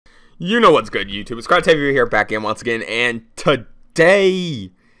You know what's good, YouTube. It's Hatoful here, back in once again, and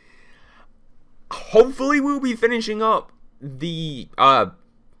today, hopefully we'll be finishing up the,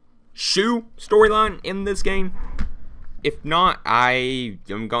 Shuu storyline in this game. If not, I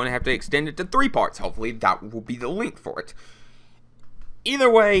am going to have to extend it to 3 parts. Hopefully that will be the length for it. Either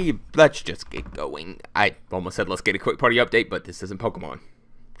way, let's just get going. I almost said let's get a quick party update, but this isn't Pokemon.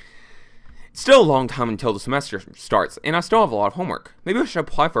 It's still a long time until the semester starts, and I still have a lot of homework. Maybe I should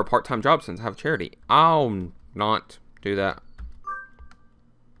apply for a part-time job since I have charity. I'll not do that.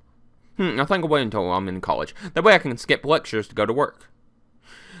 I think I'll wait until I'm in college. That way I can skip lectures to go to work.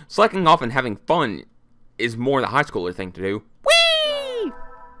 Slacking off and having fun is more the high schooler thing to do. Whee!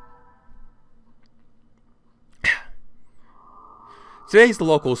 Today's the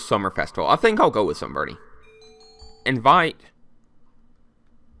local summer festival. I think I'll go with somebody. Invite...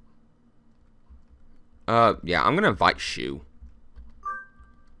 yeah, I'm gonna invite Shuu.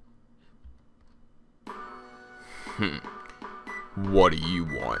 What do you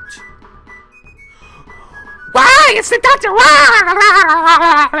want? Why? It's the doctor!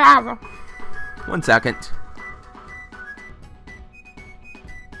 1 second.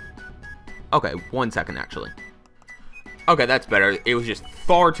 Okay, 1 second, actually. Okay, that's better. It was just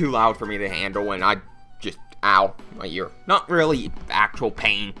far too loud for me to handle, and I just... Ow, my ear. Not really actual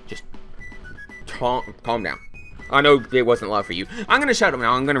pain, just... Calm down. I know it wasn't loud for you. I'm gonna shut up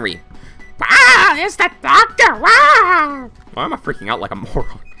now. I'm gonna read. Ah, it's the doctor. Wow. Why am I freaking out like a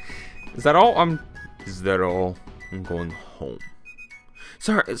moron? Is that all? Is that all? I'm going home.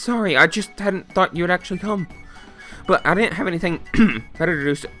 Sorry. I just hadn't thought you'd actually come. But I didn't have anything better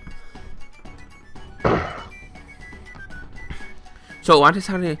to do. So I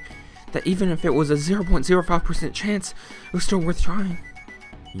decided that even if it was a 0.05% chance, it was still worth trying.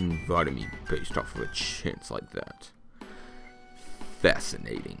 You invited me based off of a chance like that.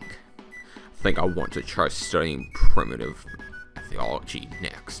 Fascinating. I think I want to try studying primitive theology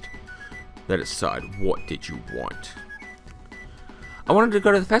next. That aside, what did you want? I wanted to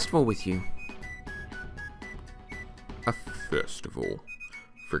go to the festival with you. A festival?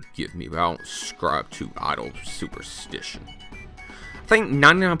 Forgive me, but I don't subscribe to idle superstition. I think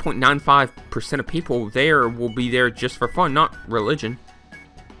 99.95% of people there will be there just for fun, not religion.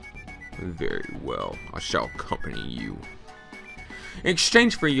 Very well, I shall accompany you. In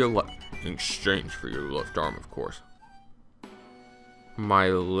exchange for your left arm, of course. My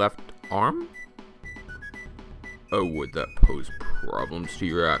left arm? Oh, would that pose problems to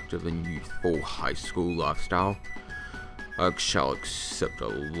your active and youthful high school lifestyle? I shall accept a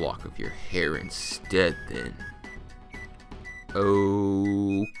lock of your hair instead, then.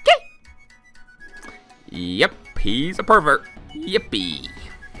 Okay. Yep, he's a pervert. Yippee.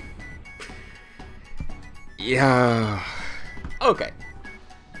 Yeah. Okay.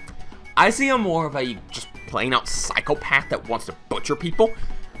 I see him more of a just plain out psychopath that wants to butcher people.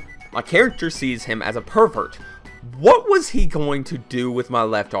 My character sees him as a pervert. What was he going to do with my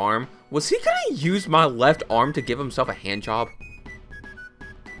left arm? Was he going to use my left arm to give himself a hand job?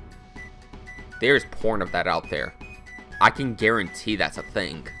 There's porn of that out there. I can guarantee that's a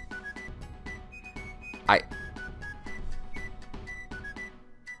thing.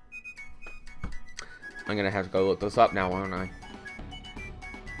 I'm gonna have to go look this up now, aren't I?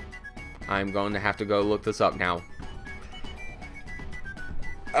 I'm going to have to go look this up now.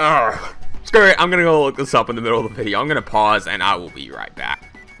 Ugh. Screw it, I'm gonna go look this up in the middle of the video. I'm gonna pause and I will be right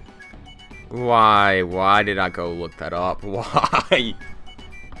back. Why? Why did I go look that up? Why?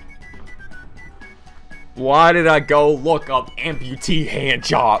 Why did I go look up amputee hand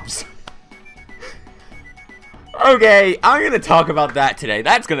jobs? Okay, I'm gonna talk about that today.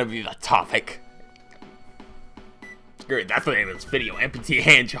 That's gonna be the topic. That's the name of this video. Amputee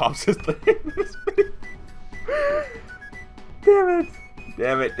hand jobs is the name of this video.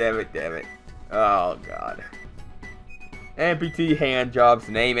 Damn it. Oh, God. Amputee hand jobs,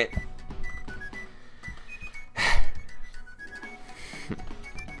 name it.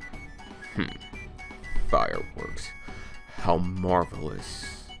 Fireworks. How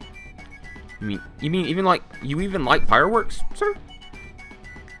marvelous. You mean you even like fireworks, sir?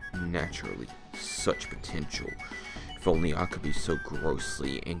 Naturally. Such potential. If only I could be so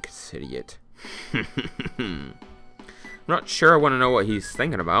grossly inconsiderate. I'm not sure I want to know what he's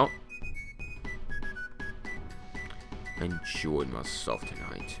thinking about. I enjoyed myself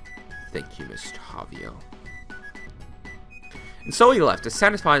tonight. Thank you, Mr. Javio. And so he left, a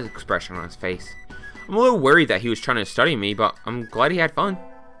satisfied expression on his face. I'm a little worried that he was trying to study me, but I'm glad he had fun.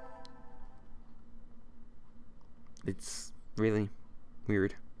 It's really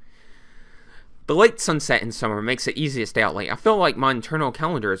weird. The late sunset in summer makes it easy to stay out late. I feel like my internal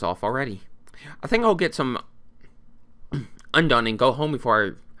calendar is off already. I think I'll get some undone and go home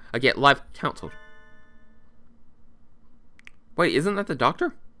before I get live counseled. Wait, isn't that the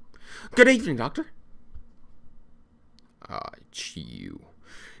doctor? Good evening, doctor. Shuu.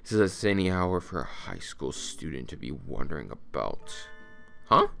 This is any hour for a high school student to be wondering about.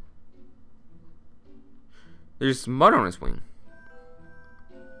 Huh? There's mud on his wing.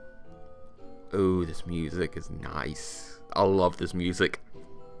 Oh, this music is nice. I love this music.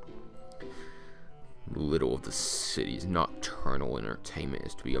 Little of the city's nocturnal entertainment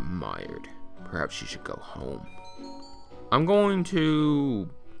is to be admired. Perhaps you should go home. I'm going to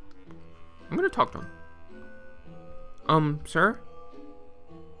talk to him. Sir?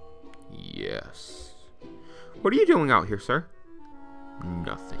 Yes. What are you doing out here, sir?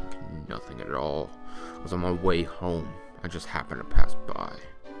 Nothing at all. I was on my way home. I just happened to pass by.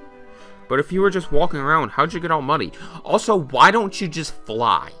 But if you were just walking around, how'd you get all muddy? Also, why don't you just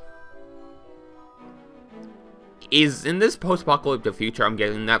fly? Is in this post-apocalyptic future, I'm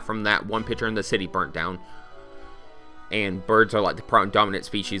getting that from that one picture in the city burnt down. And birds are like the predominant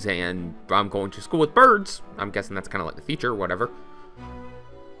species, and I'm going to school with birds. I'm guessing that's kind of like the future, whatever.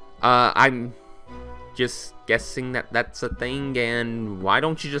 I'm just guessing that that's a thing, and why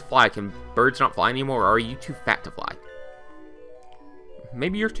don't you just fly? Can birds not fly anymore, or are you too fat to fly?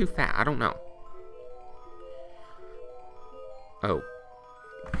 Maybe you're too fat, I don't know. Oh.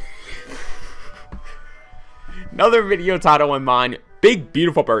 Another video title in mind, Big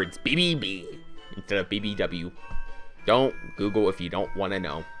Beautiful Birds, BBB, instead of BBW. Don't Google if you don't want to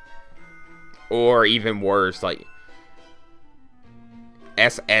know. Or even worse, like,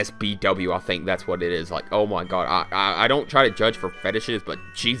 SSBW, I think that's what it is. Like, oh my god, I don't try to judge for fetishes, but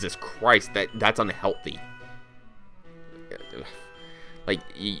Jesus Christ, that's unhealthy. Like,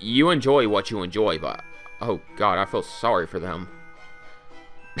 you enjoy what you enjoy, but, oh god, I feel sorry for them.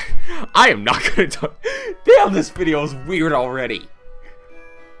 I am not gonna talk. Damn, this video is weird already.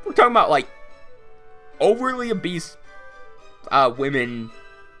 We're talking about, like, overly obese women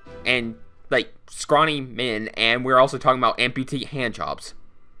and, like, scrawny men, and we're also talking about amputee handjobs.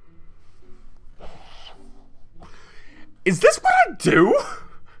 Is this what I do?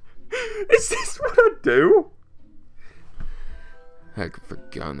 Is this what I do? I had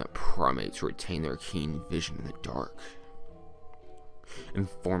forgotten that primates retain their keen vision in the dark.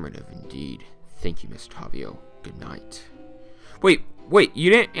 Informative indeed. Thank you, Miss Tavio. Good night. Wait, you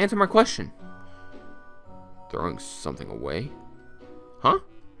didn't answer my question. Throwing something away? Huh?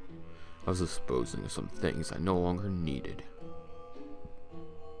 I was disposing of some things I no longer needed.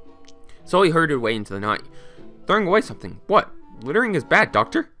 So he hurried away into the night. Throwing away something? What? Littering is bad,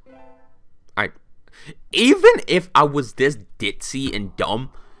 doctor. Even if I was this ditzy and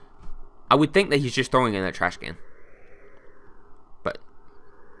dumb, I would think that he's just throwing it in that trash can. But,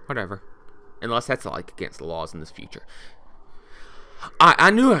 whatever. Unless that's, like, against the laws in this future.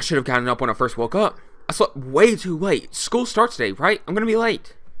 I knew I should have gotten up when I first woke up. I slept way too late. School starts today, right? I'm gonna be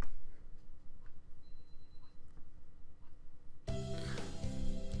late.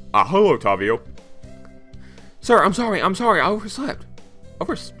 Hello, Tavio. Sir, I'm sorry. I overslept.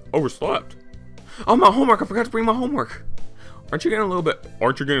 Overslept? Oh, my homework. I forgot to bring my homework. Aren't you getting a little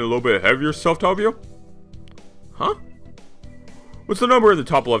bit ahead of yourself, Tavio? Huh? What's the number in the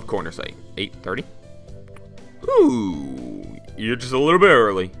top left corner say? 8:30? Ooh, you're just a little bit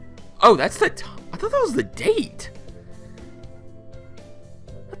early. Oh, that's the I thought that was the date.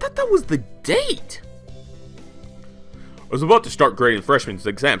 I was about to start grading freshmen's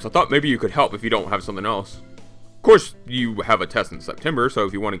exams. I thought maybe you could help if you don't have something else. Of course, you have a test in September, so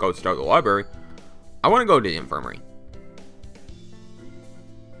if you want to go start the library, I want to go to the infirmary.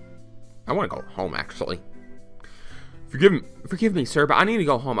 I want to go home, actually. Forgive me, sir, but I need to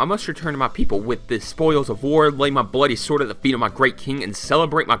go home. I must return to my people with the spoils of war, lay my bloody sword at the feet of my great king, and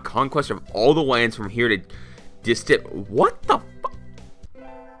celebrate my conquest of all the lands from here to distant... What the fuck?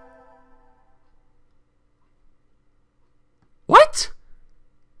 What?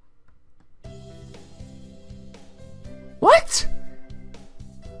 What?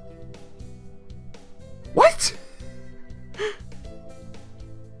 What?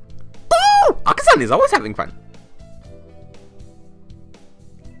 Oh! Akasan is always having fun.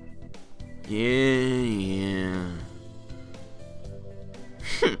 Yeah.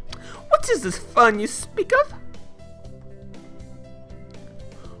 What is this fun you speak of?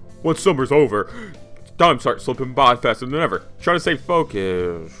 Once summer's over, time starts slipping by faster than ever. Try to stay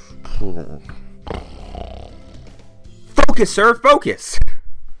focused. Focus, sir, focus!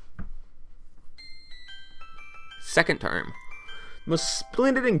 Second term. Most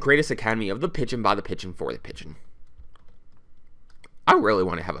splendid and greatest academy of the pigeon, by the pigeon, for the pigeon. I really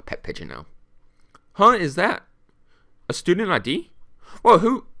want to have a pet pigeon now. Huh, is that a student ID?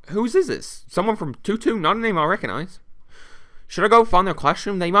 Well, whose is this? Someone from 2-2, not a name I recognize. Should I go find their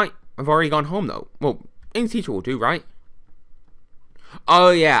classroom? They might have already gone home, though. Well, any teacher will do, right?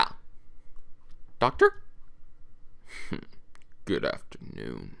 Oh, yeah. Doctor? Good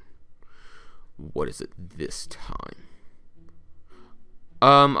afternoon. What is it this time?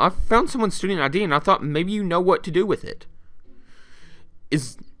 I found someone's student ID and I thought maybe you know what to do with it.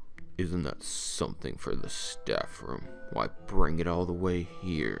 Isn't that something for the staff room? Why bring it all the way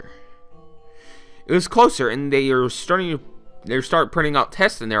here? It was closer and they start printing out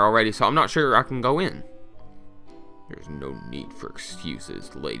tests in there already, so I'm not sure I can go in. There's no need for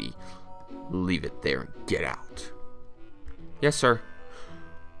excuses, lady. Leave it there and get out. Yes, sir.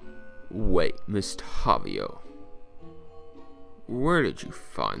 Wait, Miss Tavio. Where did you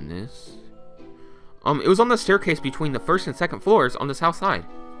find this? It was on the staircase between the first and second floors on the south side.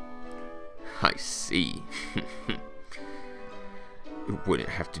 I see. It wouldn't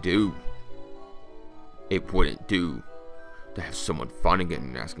do to have someone finding it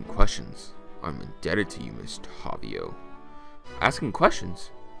and asking questions. I'm indebted to you, Miss Tavio. Asking questions?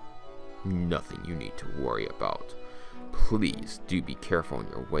 Nothing you need to worry about. Please do be careful on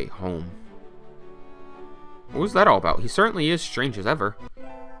your way home. What was that all about? He certainly is strange as ever.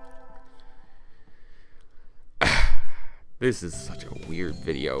 This is such a weird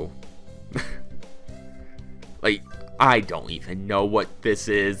video. Like, I don't even know what this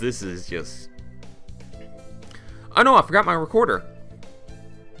is. This is just... Oh no, I forgot my recorder.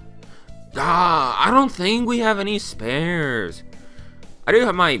 I don't think we have any spares. I do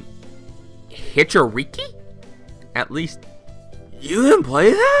have my Hitcheriki? At least... You didn't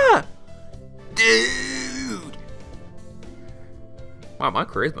play that? Dude! Wow, my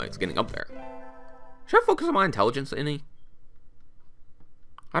charisma is getting up there. Should I focus on my intelligence any?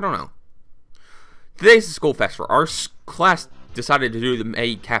 I don't know. Today's the school fest for our class decided to do the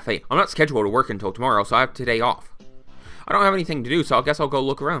maid cafe. I'm not scheduled to work until tomorrow, so I have today off. I don't have anything to do, so I guess I'll go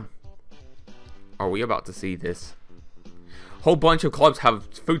look around. Are we about to see this? Whole bunch of clubs have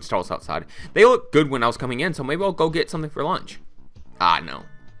food stalls outside. They look good when I was coming in, so maybe I'll go get something for lunch. Ah, no.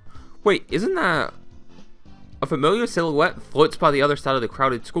 Wait, isn't that... A familiar silhouette floats by the other side of the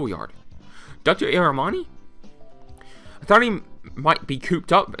crowded schoolyard. Dr. Aramani? I thought he might be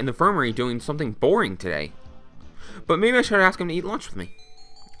cooped up in the infirmary doing something boring today. But maybe I should ask him to eat lunch with me.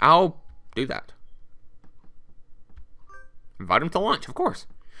 I'll do that. Invite him to lunch, of course.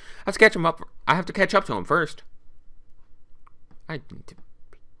 I have to catch him up. I have to catch up to him first. I need to...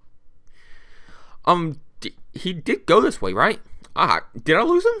 He did go this way, right? Ah, did I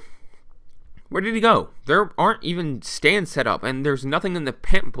lose him? Where did he go? There aren't even stands set up, and there's nothing in the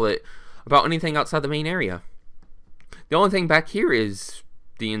pamphlet about anything outside the main area. The only thing back here is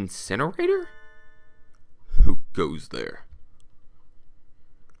the incinerator? Who goes there?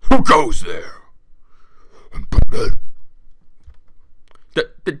 Who goes there?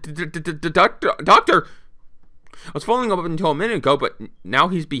 Doctor! I was following up until a minute ago, but now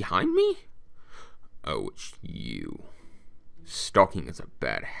he's behind me? Oh, it's you. Stalking is a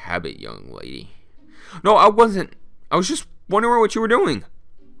bad habit, young lady. No, I wasn't. I was just wondering what you were doing.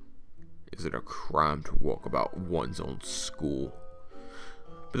 Is it a crime to walk about one's own school?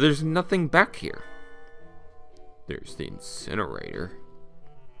 But there's nothing back here. There's the incinerator.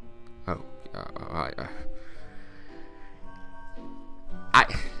 Oh,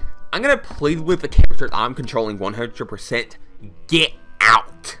 I'm gonna play with the characters I'm controlling 100%. Get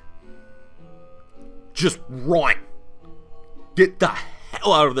out. Just run. Get the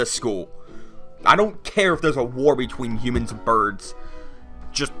hell out of this school. I don't care if there's a war between humans and birds.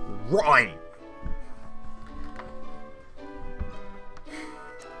 Just run.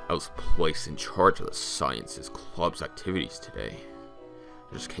 I was placed in charge of the Sciences Club's activities today.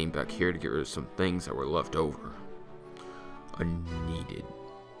 I just came back here to get rid of some things that were left over. Unneeded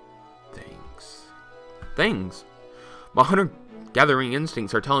things. Things? My hunter-gathering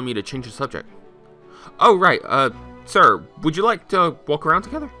instincts are telling me to change the subject. Oh, right. Sir, would you like to walk around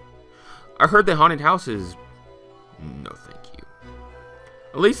together? I heard the haunted house is... No, thank you.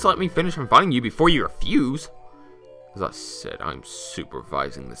 At least let me finish inviting you before you refuse. As I said, I'm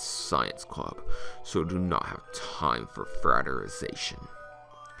supervising the science club, so do not have time for fraternization.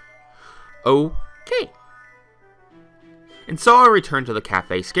 Okay. And so I returned to the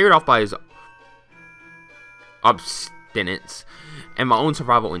cafe, scared off by his obstinance and my own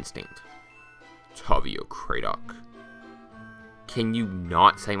survival instinct. Tavio Craddock. Can you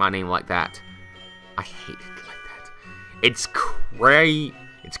not say my name like that? I hate it like that. It's Cradoc,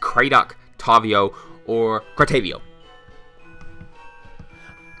 Tavio, or Cratavio.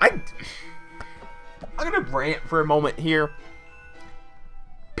 I'm gonna rant for a moment here.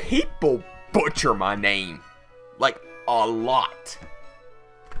 People butcher my name. Like, a lot.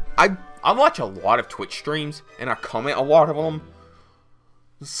 I watch a lot of Twitch streams, and I comment a lot of them.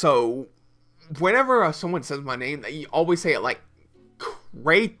 So, whenever someone says my name, they always say it like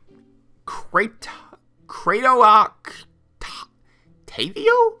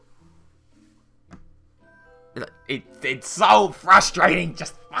Tavio? It's so frustrating.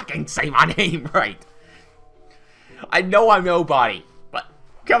 Just fucking say my name right. I know I'm nobody, but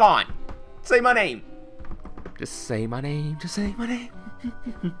come on. Say my name. Just say my name. Just say my name.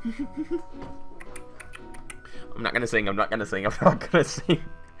 I'm not gonna sing. I'm not gonna sing. I'm not gonna sing.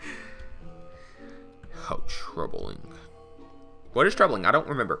 How troubling. What is troubling? I don't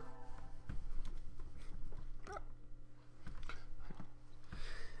remember.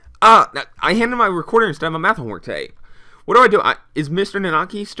 Now, I handed my recorder instead of my math homework today. What do? Is Mr.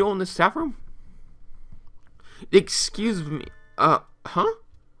 Nanaki still in the staff room? Excuse me. Huh?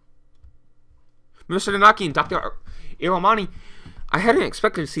 Mr. Nanaki and Dr. Iromani, I hadn't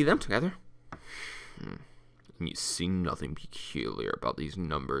expected to see them together. And you see nothing peculiar about these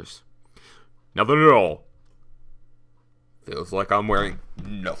numbers. Nothing at all. Feels like I'm wearing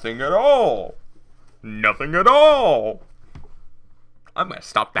nothing at all. Nothing at all. I'm gonna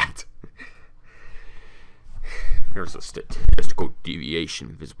stop that. There's a statistical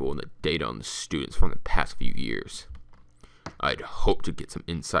deviation visible in the data on the students from the past few years. I'd hoped to get some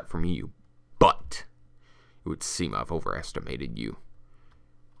insight from you, but it would seem I've overestimated you.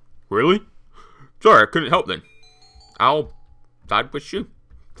 Really? Sorry, I couldn't help then. I'll side with Shuu.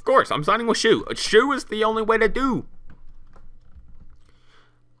 Of course, I'm siding with Shuu. Shuu is the only way to do.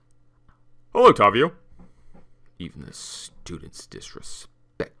 Hello, Tavio. Even the students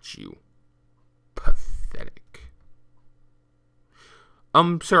disrespect you. Pathetic.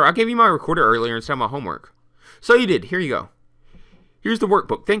 Sir, I gave you my recorder earlier instead of my homework. So you did. Here you go. Here's the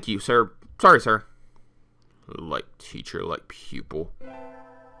workbook. Thank you, sir. Sorry, sir. Like teacher, like pupil.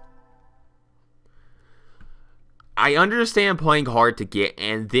 I understand playing hard to get,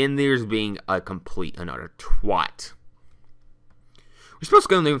 and then there's being a complete and utter twat. We're supposed to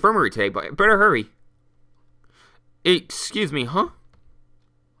go in the infirmary today, but better hurry. Excuse me, huh?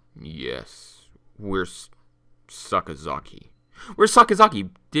 Yes, where's Sakazaki? Where's Sakazaki?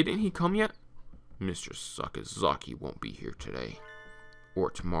 Didn't he come yet? Mr. Sakazaki won't be here today,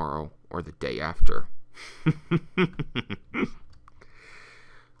 or tomorrow, or the day after.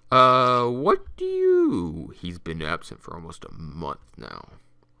 What do you... He's been absent for almost a month now.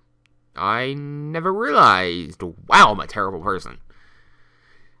 I never realized. Wow, I'm a terrible person.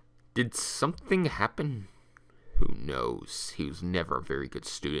 Did something happen? Who knows? He was never a very good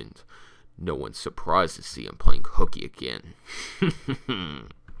student. No one's surprised to see him playing hooky again.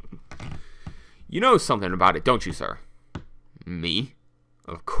 You know something about it, don't you, sir? Me?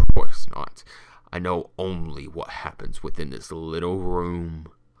 Of course not. I know only what happens within this little room.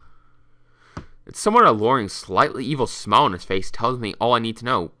 It's somewhat alluring, slightly evil smile on his face tells me all I need to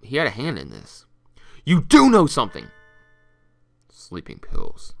know. He had a hand in this. You do know something! Sleeping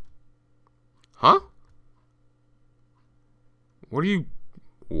pills. Huh? What are you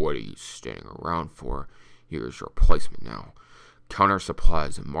standing around for? Here's your replacement now. Count our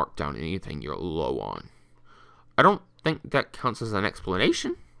supplies and mark down anything you're low on. I don't think that counts as an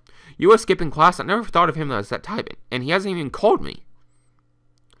explanation. You were skipping class. I never thought of him as that type, and he hasn't even called me.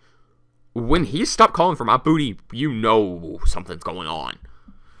 When he stopped calling for my booty, you know something's going on.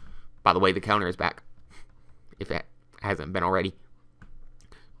 By the way, the counter is back. If that hasn't been already.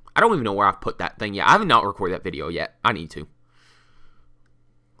 I don't even know where I've put that thing yet. I have not recorded that video yet. I need to.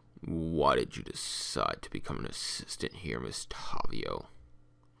 Why did you decide to become an assistant here, Miss Tavio?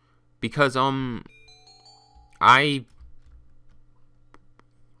 Because, I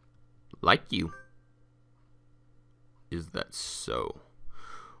like you. Is that so?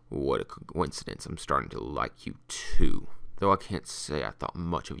 What a coincidence. I'm starting to like you too. Though I can't say I thought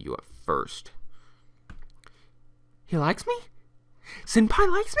much of you at first. He likes me?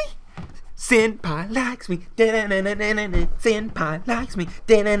 Senpai likes me? Senpai likes me. Senpai likes me.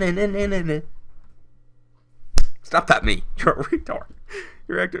 Stop that, me. You're a retard.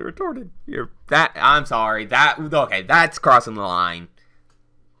 You're acting retarded. I'm sorry. Okay, that's crossing the line.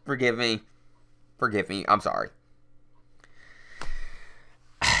 Forgive me. Forgive me. I'm sorry.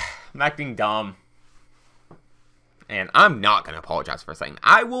 I'm acting dumb. And I'm not going to apologize for saying.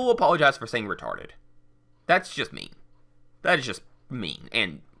 I will apologize for saying retarded. That's just mean. That is just mean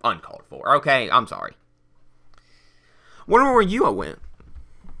and uncalled for. Okay, I'm sorry. Wonder where you went.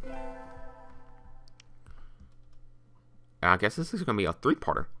 I guess this is going to be a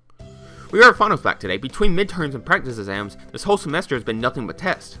three-parter. We got our finals back today. Between midterms and practice exams, this whole semester has been nothing but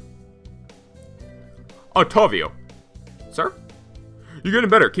tests. Octavio. Sir? You're getting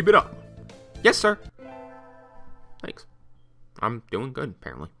better. Keep it up. Yes, sir. Thanks. I'm doing good,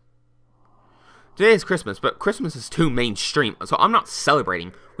 apparently. Today is Christmas, but Christmas is too mainstream, so I'm not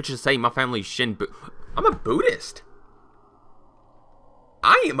celebrating, which is to say my family's I'm a Buddhist.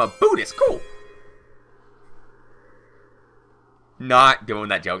 I am a Buddhist. Cool. Not doing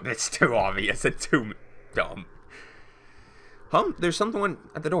that joke. That's too obvious. It's too dumb. There's someone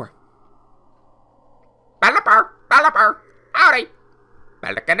at the door. Balaper. Howdy.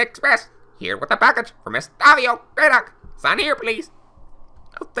 Pelican Express. Here with a package for Miss Octavio. Greyduck. Sign here, please.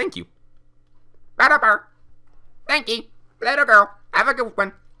 Oh, thank you. Balaper. Thank you. Little girl. Have a good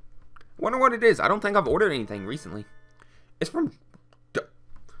one. Wonder what it is. I don't think I've ordered anything recently. It's from...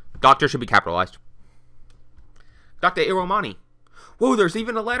 Doctor should be capitalized. Dr. Iromani. Whoa, there's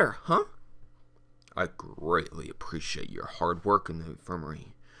even a letter, huh? I greatly appreciate your hard work in the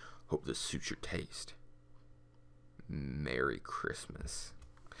infirmary. Hope this suits your taste. Merry Christmas.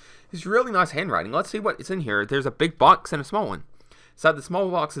 It's really nice handwriting. Let's see what is in here. There's a big box and a small one. Inside the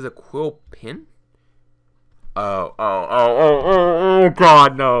small box is a quill pen. Oh,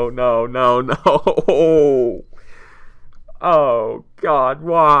 God, no. Oh, God,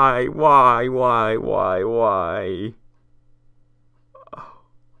 why?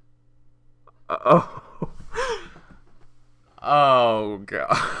 Oh,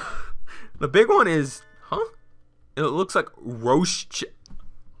 God. The big one is, it looks like roast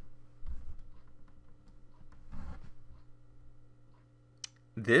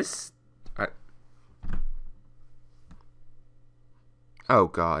This? Oh,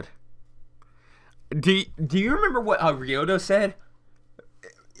 God. Do you remember what Ryota said?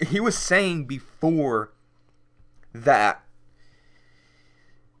 He was saying before that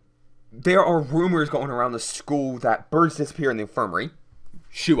there are rumors going around the school that birds disappear in the infirmary.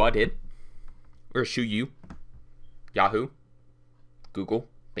 Shuu did. Or Shuu. Yahoo. Google.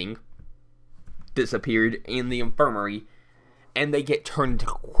 Bing. Disappeared in the infirmary. And they get turned into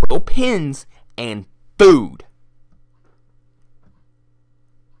quill pens and food.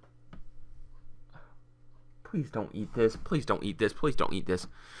 Please don't eat this. Please don't eat this. Please don't eat this.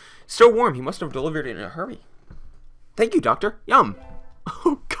 Still warm. He must have delivered it in a hurry. Thank you, doctor. Yum.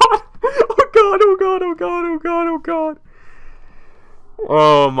 Oh, God. Oh, God. Oh, God. Oh, God. Oh, God. Oh, God.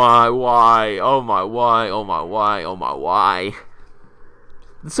 Oh, my why. Oh, my why. Oh, my why. Oh, my why.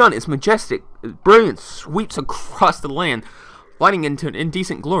 The sun is majestic. Its brilliance sweeps across the land, lighting into an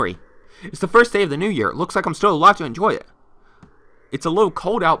indecent glory. It's the first day of the new year. It looks like I'm still alive to enjoy it. It's a little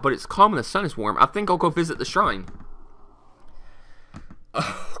cold out, but it's calm and the sun is warm. I think I'll go visit the shrine.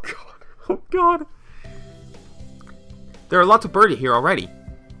 Oh, God. Oh, God. There are lots of birds here already.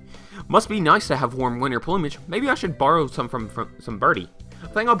 Must be nice to have warm winter plumage. Maybe I should borrow some from some birdie. I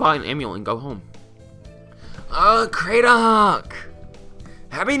think I'll buy an amulet and go home. Oh, Greyduck!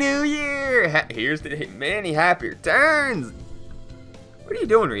 Happy New Year! Here's the many happy returns! What are you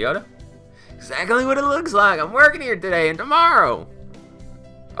doing, Ryota? Exactly what it looks like. I'm working here today and tomorrow.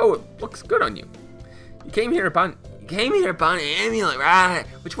 Oh, it looks good on you. You came here to buy an amulet, right?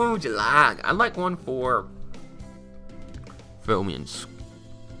 Which one would you like? I'd like one for filming.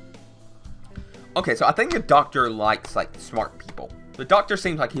 Okay, so I think the doctor likes like smart people. The doctor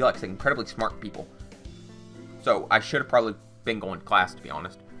seems like he likes incredibly smart people. So I should have probably been going to class, to be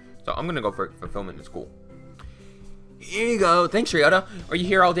honest. So I'm gonna go for fulfillment in school. Here you go. Thanks, Ryota. Are you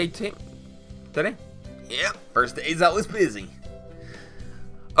here all day today? Yep. First day's always busy.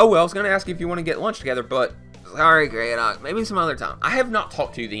 Oh well, I was gonna ask you if you want to get lunch together, but sorry, Greyduck. Maybe some other time. I have not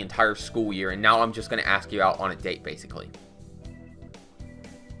talked to you the entire school year, and now I'm just gonna ask you out on a date, basically.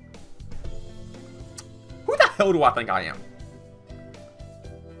 Who the hell do I think I am?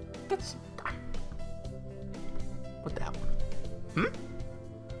 That's... What the hell?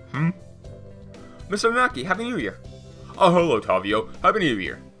 Mr. Naki, Happy New Year. Oh, hello, Tavio. Happy New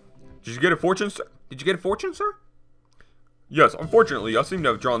Year. Did you get a fortune, sir? Yes, unfortunately, I seem to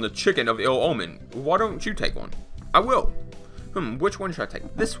have drawn the chicken of ill omen. Why don't you take one? I will. Which one should I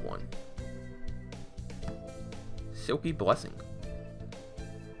take? This one. Silky Blessing.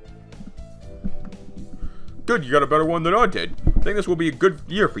 Good, you got a better one than I did. I think this will be a good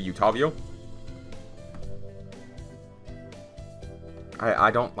year for you, Tavio.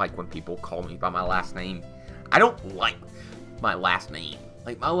 I don't like when people call me by my last name. I don't like my last name.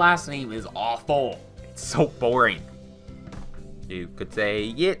 Like, my last name is awful. It's so boring. You could say,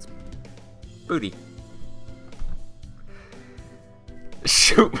 yeah, it's Booty.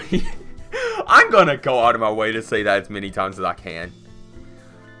 Shoot me. I'm gonna go out of my way to say that as many times as I can.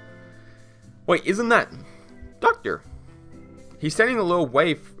 Wait, isn't that Doctor? He's standing a little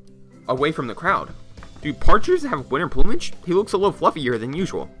away from the crowd. Do partridges have winter plumage? He looks a little fluffier than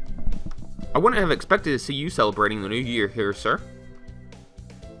usual. I wouldn't have expected to see you celebrating the new year here, sir.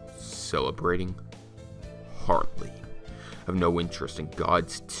 Celebrating? Hardly. I have no interest in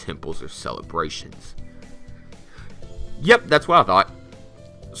gods, temples, or celebrations. Yep, that's what I thought.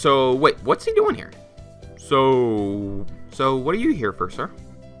 So, wait, what's he doing here? So what are you here for, sir?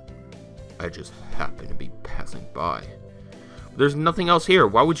 I just happen to be passing by. There's nothing else here.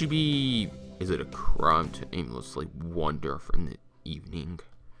 Why would you be... Is it a crime to aimlessly wander in the evening?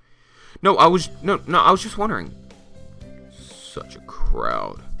 No, I was just wondering. Such a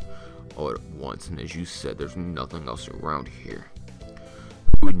crowd. All at once, and as you said, there's nothing else around here.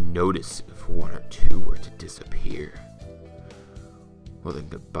 Who would notice if one or two were to disappear? Well then,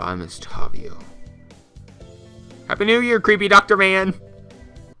 goodbye, Miss Tavio. Happy New Year, creepy Doctor Man!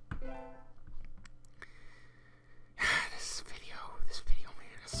 This video,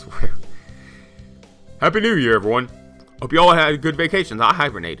 man, I swear. Happy New Year, everyone. Hope you all had good vacations. I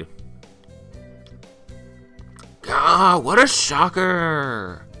hibernated. God, what a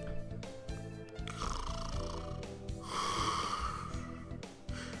shocker!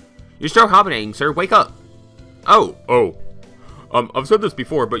 You're still hibernating, sir. Wake up. Oh. I've said this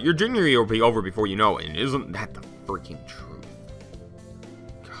before, but your junior year will be over before you know it, and isn't that the freaking truth?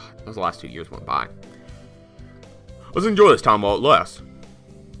 God, those last 2 years went by. Let's enjoy this time while it lasts.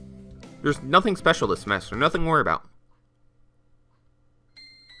 There's nothing special this semester, nothing to worry about.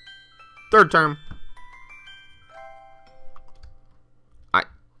 Third term.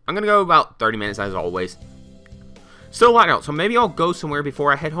 I'm gonna go about 30 minutes as always. Still light out, so maybe I'll go somewhere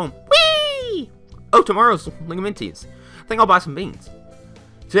before I head home. Whee! Oh, tomorrow's Ligamentes. I think I'll buy some beans.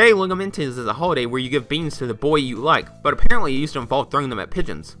 Today, Ligamentes is a holiday where you give beans to the boy you like, but apparently it used to involve throwing them at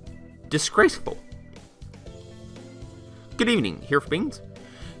pigeons. Disgraceful. Good evening. Here for beans?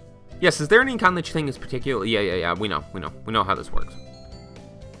 Yes, is there any kind that you think is particularly... Yeah, we know how this works.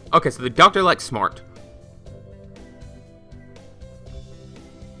 Okay, so the doctor likes smart.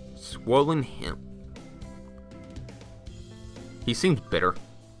 Swollen him. He seems bitter.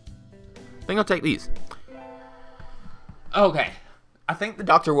 I think I'll take these. Okay. I think the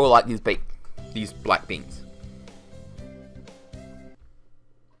doctor will like these black beans.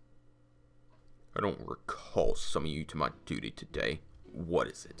 I don't recall summoning you to my duty today. What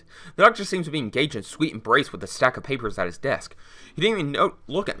is it? The doctor seems to be engaged in a sweet embrace with a stack of papers at his desk. He didn't even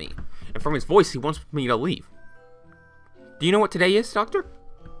look at me. And from his voice, he wants me to leave. Do you know what today is, Doctor?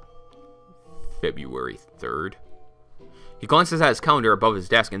 February 3rd. He glances at his calendar above his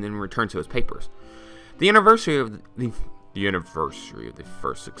desk and then returns to his papers. The anniversary of the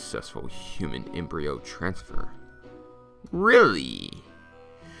first successful human embryo transfer. Really?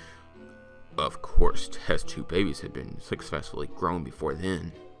 Of course, test tube babies had been successfully grown before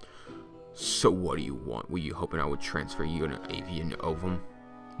then. So what do you want? Were you hoping I would transfer you an avian ovum?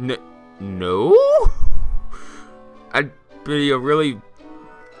 No? I'd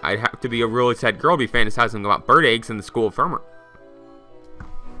have to be a really sad girl to be fantasizing about bird eggs in the school infirmary.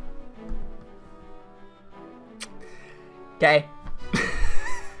 Okay.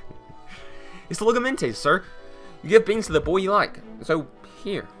 It's the Ligamentes, sir. You give beans to the boy you like. So,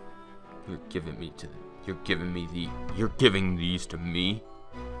 here. You're giving these to me?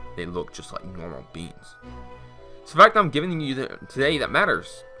 They look just like normal beans. It's the fact I'm giving you today that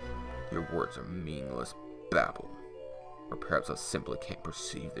matters. Your words are meaningless babble. Or perhaps I simply can't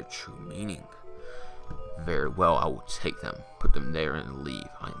perceive their true meaning. Very well, I will take them, put them there, and leave.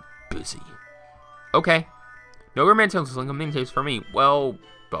 I am busy. Okay. No romantic Ligamentes for me. Well,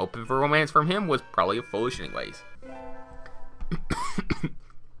 hoping for romance from him was probably foolish anyways.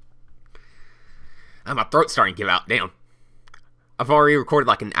 My throat's starting to give out. Damn. I've already recorded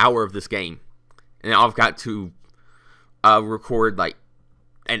like an hour of this game. And I've got to record like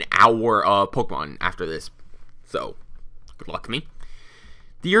an hour of Pokemon after this. So, good luck to me.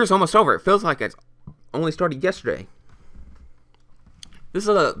 The year's almost over. It feels like it's only started yesterday. This is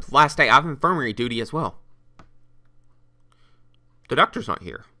the last day I have infirmary duty as well. The doctor's not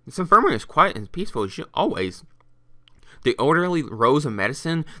here. This infirmary is quiet and peaceful as always. The orderly rows of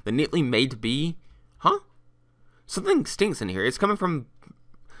medicine, the neatly made to be... Huh? Something stinks in here. It's coming from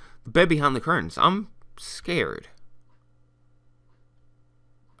the bed behind the curtains. I'm scared.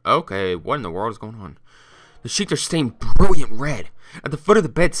 Okay, what in the world is going on? The sheets are stained brilliant red. At the foot of the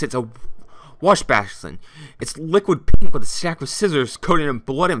bed sits a wash basin. It's liquid pink with a stack of scissors coated in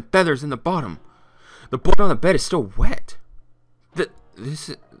blood and feathers in the bottom. The blood on the bed is still wet.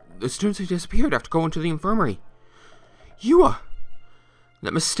 The students who disappeared after going to the infirmary. You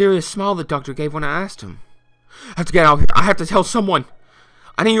that mysterious smile the doctor gave when I asked him. I have to get out of here. I have to tell someone.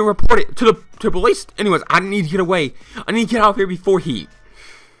 I need to report it to the police. Anyways, I need to get away. I need to get out of here before he...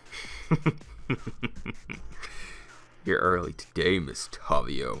 You're early today, Miss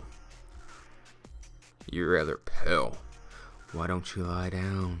Tavio. You're rather pale. Why don't you lie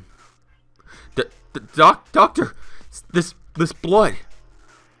down? Doctor, this blood.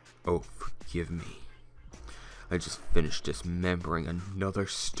 Oh, forgive me. I just finished dismembering another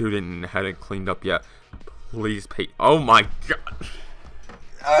student and hadn't cleaned up yet. Please pay. Oh my god.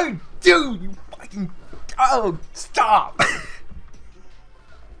 Oh, dude, you fucking. Oh, stop.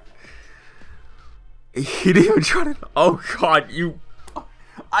 He didn't even try to. Oh god, you.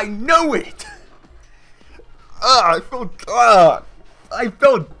 I know it. I feel. I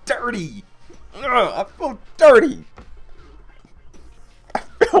feel dirty. I feel dirty. I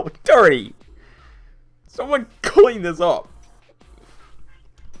feel dirty. Someone clean this up.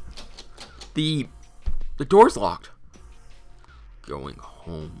 The door's locked. Going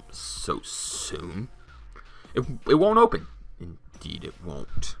home so soon? It won't open. Indeed it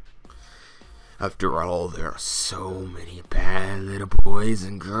won't. After all, there are so many bad little boys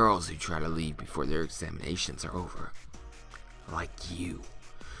and girls who try to leave before their examinations are over. Like you.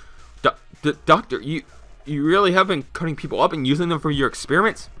 Doctor, you really have been cutting people up and using them for your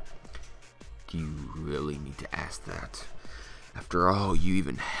experiments? Do you really need to ask that? After all, you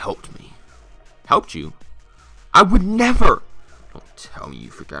even helped me. Helped you? I would never! Don't tell me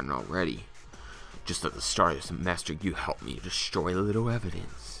you've forgotten already. Just at the start of the semester, you helped me destroy little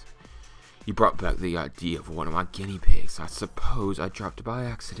evidence. You brought back the idea of one of my guinea pigs. I suppose I dropped it by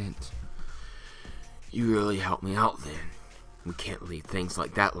accident. You really helped me out then. We can't leave things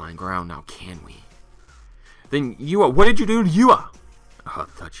like that lying around now, can we? Then, Yua, what did you do to Yua? Oh, I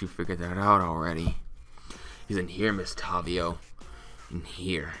thought you figured that out already. He's in here, Miss Tavio. In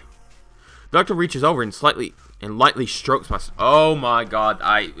here. The doctor reaches over and lightly strokes my... Oh my god,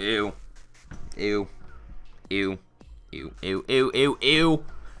 ew. Ew. Ew. Ew. Ew. Ew. Ew. Ew.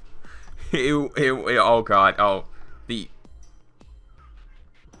 Ew. Ew. Ew. Oh god. Oh. The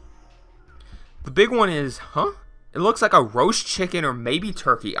big one is... Huh? It looks like a roast chicken or maybe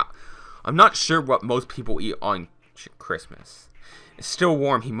turkey. I'm not sure what most people eat on Christmas. It's still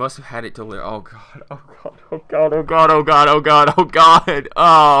warm. He must have had it delivered. Oh god. Oh god. Oh god. Oh god. Oh god. Oh god. Oh god.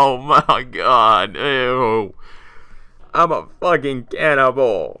 Oh my god. Ew. I'm a fucking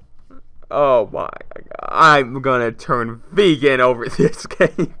cannibal. Oh my god. I'm gonna turn vegan over this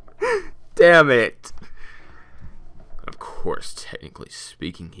game. Damn it. Of course, technically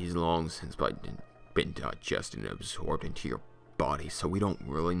speaking, he's long since been digested and absorbed into your body, so we don't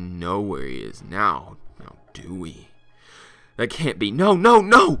really know where he is now do we? That can't be. No, no,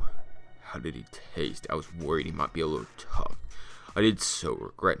 no! How did he taste? I was worried he might be a little tough. I did so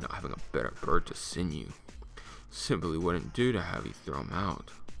regret not having a better bird to send you. Simply wouldn't do to have you throw him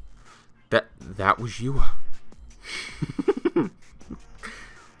out. That was you. That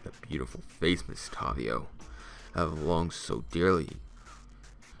beautiful face, Miss Tavio. I've longed so dearly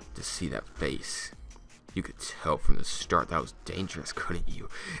to see that face. You could tell from the start that was dangerous, couldn't you?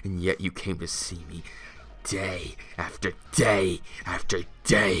 And yet you came to see me day after day after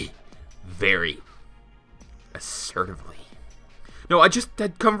day. Very assertively. No, I just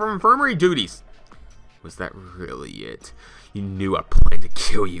had come from infirmary duties. Was that really it? You knew I planned to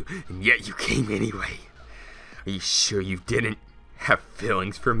kill you, and yet you came anyway. Are you sure you didn't have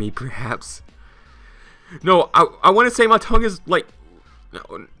feelings for me, perhaps? No, I want to say my tongue is like...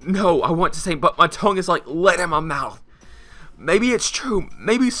 No, I want to say, but my tongue is like lead in my mouth. Maybe it's true.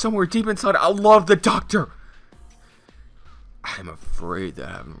 Maybe somewhere deep inside I love the doctor. I'm afraid that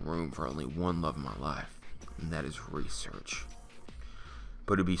I have room for only one love in my life, and that is research.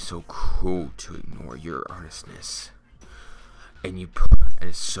 But it'd be so cruel to ignore your earnestness. And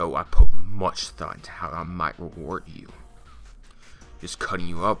so I put much thought into how I might reward you. Just cutting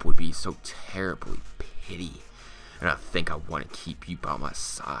you up would be so terribly pity. And I think I want to keep you by my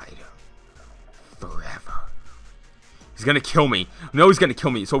side. Forever. He's gonna kill me. No, he's gonna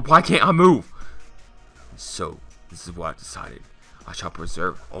kill me, so why can't I move? So, this is what I decided. I shall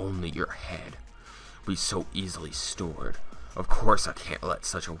preserve only your head. Be so easily stored. Of course I can't let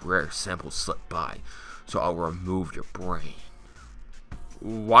such a rare sample slip by. So I'll remove your brain.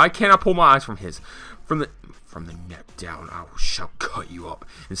 Why can't I pull my eyes from his? From the neck down, I shall cut you up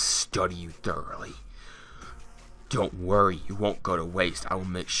and study you thoroughly. Don't worry, you won't go to waste. I will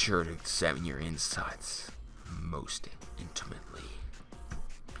make sure to examine your insides most intimately.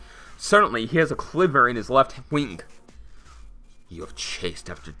 Certainly, he has a cleaver in his left wing. You have chased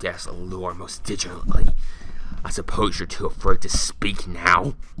after death's allure most diligently. I suppose you're too afraid to speak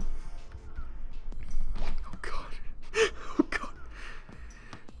now? Oh God. Oh God.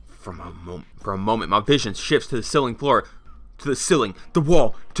 For a moment, my vision shifts to the ceiling floor. To the ceiling, the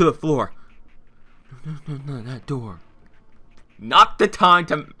wall, to the floor. No, that door. Not the time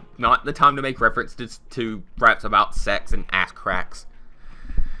to make references to raps about sex and ass cracks.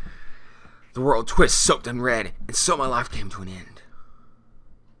 The world twists, soaked in red, and so my life came to an end.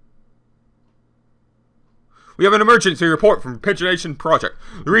 We have an emergency report from PigeoNation Project.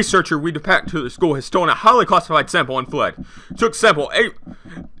 The researcher we depacked to the school has stolen a highly classified sample and fled. Took sample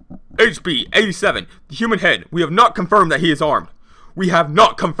HB-87, the human head. We have not confirmed that he is armed. We have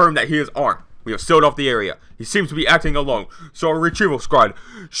sealed off the area. He seems to be acting alone, so our retrieval squad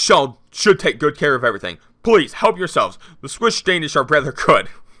should take good care of everything. Please, help yourselves. The Swiss Danish are rather good.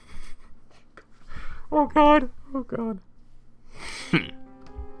 Oh God. Oh God.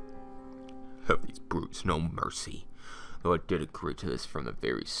 Have these brutes no mercy, though I did agree to this from the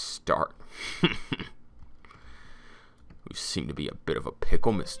very start. You seem to be a bit of a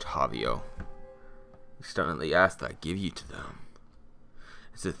pickle, Miss Tavio. You stunningly asked that I give you to them.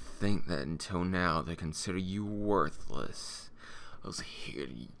 It's to think that until now they consider you worthless. I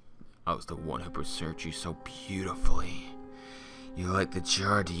was the one who preserved you so beautifully. You like the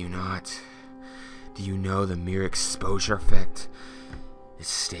jar, do you not? Do you know the mere exposure effect? It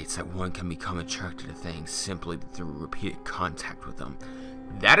states that one can become attracted to things simply through repeated contact with them.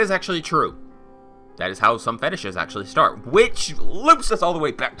 That is actually true. That is how some fetishes actually start, which loops us all the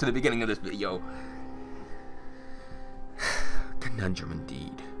way back to the beginning of this video. Conundrum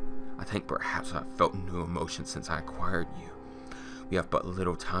indeed. I think perhaps I've felt new emotions since I acquired you. We have but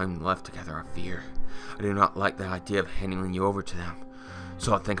little time left together, I fear. I do not like the idea of handing you over to them,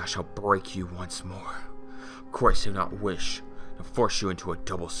 so I think I shall break you once more. Of course, I do not wish to force you into a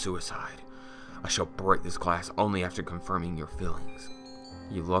double suicide. I shall break this glass only after confirming your feelings.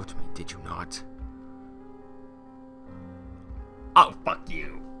 You loved me, did you not? Oh, fuck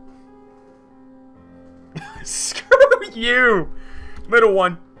you. Screw you! Middle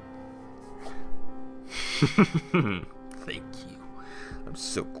one. Thank you. I'm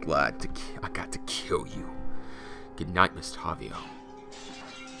so glad I got to kill you. Good night, Miss Tavio.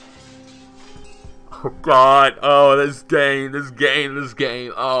 Oh God, oh this game,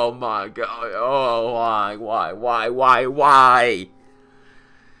 oh my God, oh why?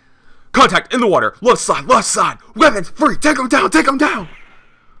 Contact in the water, left side, weapons free, take him down!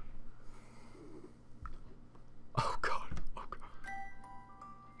 Oh God.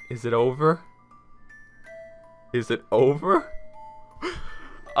 Is it over?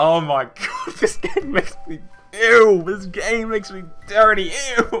 Oh my God, this game makes me, ew, this game makes me dirty,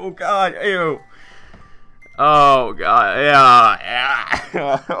 ew, God, ew. Oh God, yeah.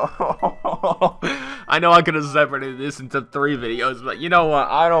 I know I could have separated this into 3 videos, but you know what?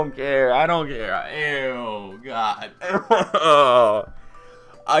 I don't care. Ew, God.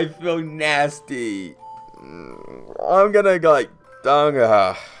 I feel nasty. I'm gonna like,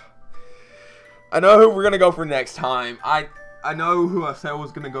 I know who we're gonna go for next time. I know who I said I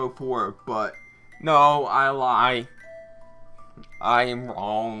was gonna go for, but no, I lie. I am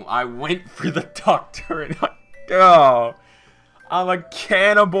wrong. I went for the doctor and I'm a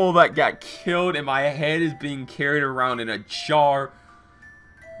cannibal that got killed and my head is being carried around in a jar.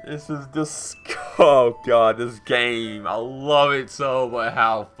 This is just, oh God, this game. I love it so, but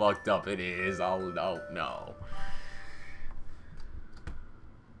how fucked up it is, I don't know.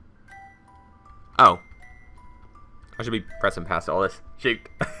 Oh. I should be pressing past all this. Shoot.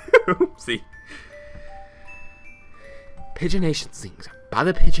 Oopsie. PigeoNation sings by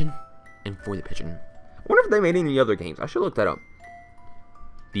the pigeon and for the pigeon. I wonder if they made any other games. I should look that up.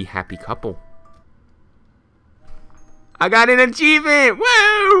 The Happy Couple. I got an achievement!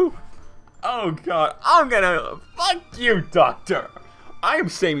 Woo! Oh God, I'm gonna fuck you, doctor. I am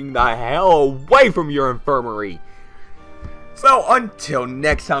saving the hell away from your infirmary. So until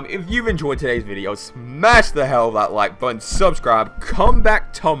next time, if you've enjoyed today's video, smash the hell of that like button, subscribe, come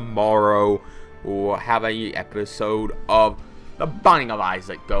back tomorrow. We'll have an episode of The Binding of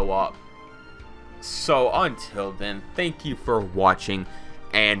Isaac go up. So until then, thank you for watching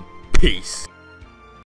and peace.